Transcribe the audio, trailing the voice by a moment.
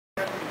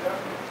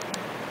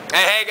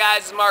Hey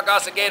guys, it's Mark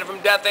Ossegata from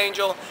Death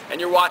Angel, and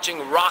you're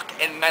watching Rock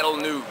and Metal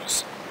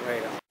News.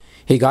 Right on.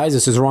 Hey guys,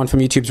 this is Ron from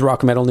YouTube's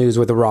Rock Metal News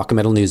with a Rock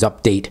Metal News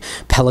update.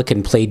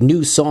 Pelican played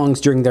new songs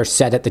during their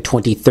set at the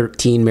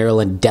 2013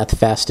 Maryland Death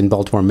Fest in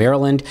Baltimore,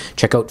 Maryland.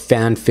 Check out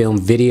fan film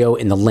video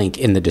in the link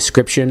in the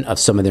description of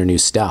some of their new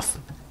stuff.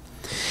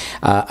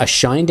 A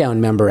Shinedown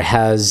member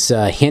has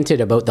hinted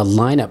about the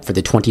lineup for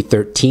the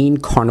 2013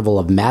 Carnival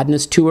of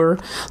Madness Tour.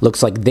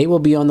 Looks like they will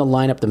be on the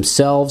lineup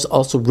themselves.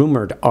 Also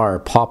rumored are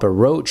Papa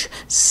Roach,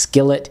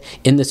 Skillet,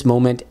 In This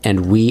Moment,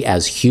 and We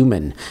As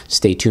Human.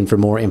 Stay tuned for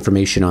more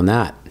information on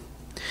that.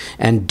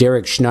 And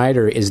Derrick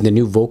Schneider is the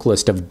new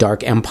vocalist of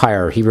Dark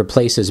Empire. He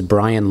replaces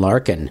Brian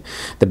Larkin.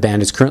 The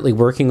band is currently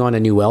working on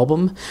a new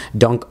album.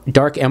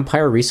 Dark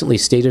Empire recently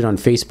stated on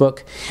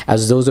Facebook,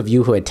 as those of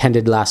you who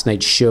attended last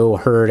night's show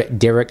heard,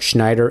 Derrick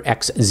Schneider,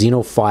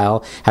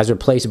 ex-Xenophile, has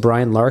replaced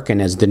Brian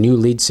Larkin as the new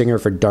lead singer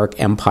for Dark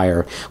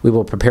Empire. We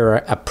will prepare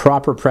a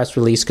proper press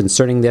release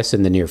concerning this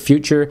in the near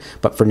future,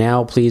 but for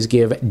now, please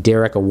give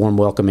Derrick a warm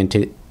welcome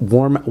into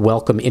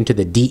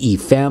the DE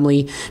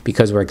family,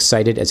 because we're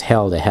excited as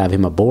hell to have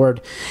him aboard.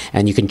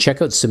 And you can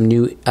check out some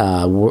new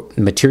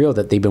material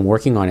that they've been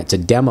working on. It's a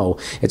demo.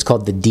 It's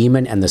called The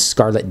Demon and the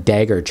Scarlet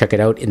Dagger. Check it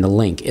out in the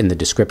link in the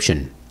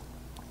description.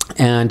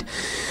 And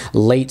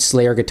late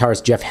Slayer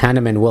guitarist Jeff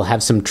Hanneman will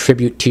have some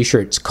tribute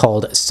t-shirts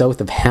called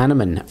South Of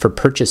Hanneman for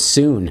purchase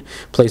soon.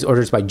 Place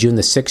orders by June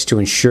the 6th to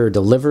ensure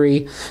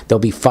delivery. There'll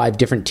be 5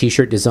 different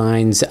t-shirt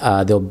designs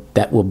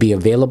that will be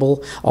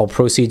available. All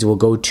proceeds will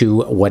go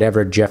to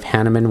whatever Jeff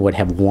Hanneman would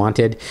have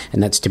wanted,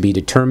 and that's to be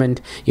determined.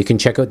 You can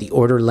check out the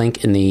order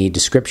link in the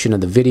description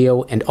of the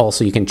video, and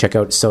also you can check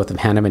out South Of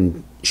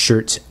Hanneman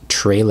shirts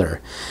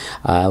trailer.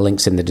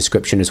 Links in the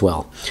description as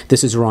well.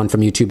 This is Ron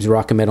from YouTube's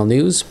Rock and Metal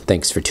News.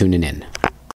 Thanks for tuning in.